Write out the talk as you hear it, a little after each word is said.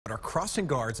Are crossing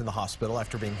guards in the hospital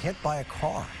after being hit by a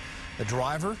car. The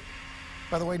driver,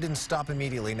 by the way, didn't stop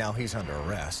immediately. Now he's under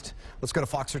arrest. Let's go to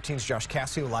Fox 13's Josh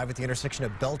Cassio live at the intersection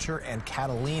of Belcher and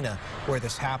Catalina where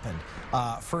this happened.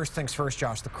 First things first,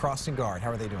 Josh, the crossing guard,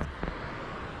 how are they doing?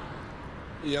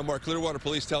 Yeah, Mark, Clearwater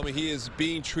police tell me he is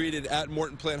being treated at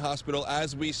Morton Plant Hospital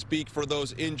as we speak for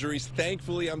those injuries.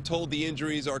 Thankfully, I'm told the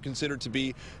injuries are considered to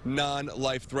be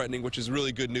non-life-threatening, which is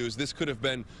really good news. This could have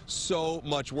been so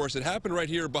much worse. It happened right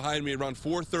here behind me around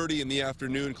 4:30 in the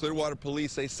afternoon. Clearwater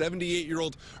police say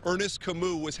 78-year-old Ernest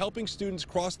Comeau was helping students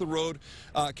cross the road,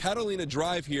 Catalina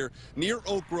Drive here, near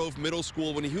Oak Grove Middle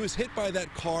School, when he was hit by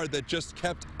that car that just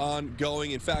kept on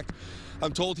going. In fact,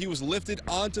 I'm told he was lifted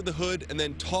onto the hood and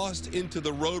then tossed into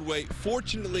the roadway.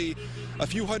 Fortunately, a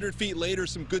few hundred feet later,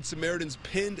 some good Samaritans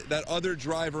pinned that other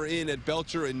driver in at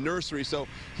Belcher and Nursery, so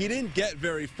he didn't get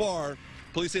very far.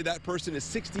 Police say that person is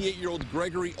 68-year-old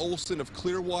Gregory Olson of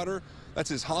Clearwater. That's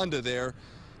his Honda there.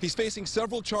 He's facing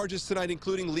several charges tonight,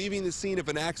 including leaving the scene of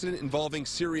an accident involving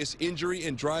serious injury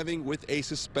and driving with a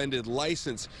suspended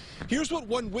license. Here's what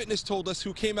one witness told us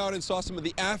who came out and saw some of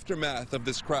the aftermath of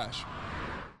this crash.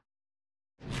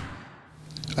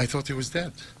 I thought he was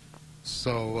dead.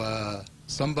 So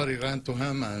somebody ran to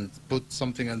him and put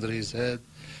something under his head,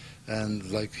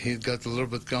 and like he got a little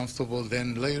bit comfortable.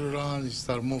 Then later on, he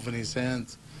started moving his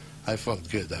hand. I felt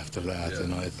good after that. You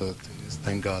know, I thought,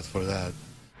 thank God for that.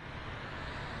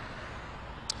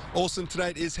 Olson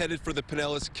tonight is headed for the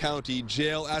Pinellas County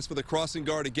Jail. As for the crossing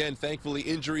guard, again, thankfully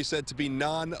injury said to be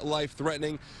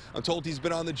non-life-threatening. I'm told he's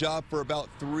been on the job for about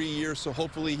 3 years, so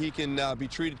hopefully he can be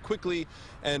treated quickly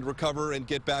and recover and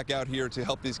get back out here to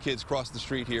help these kids cross the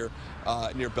street here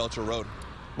near Belcher Road.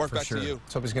 Mark, back to you.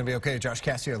 Let's hope he's going to be okay. Josh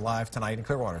Cassio live tonight in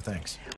Clearwater. Thanks.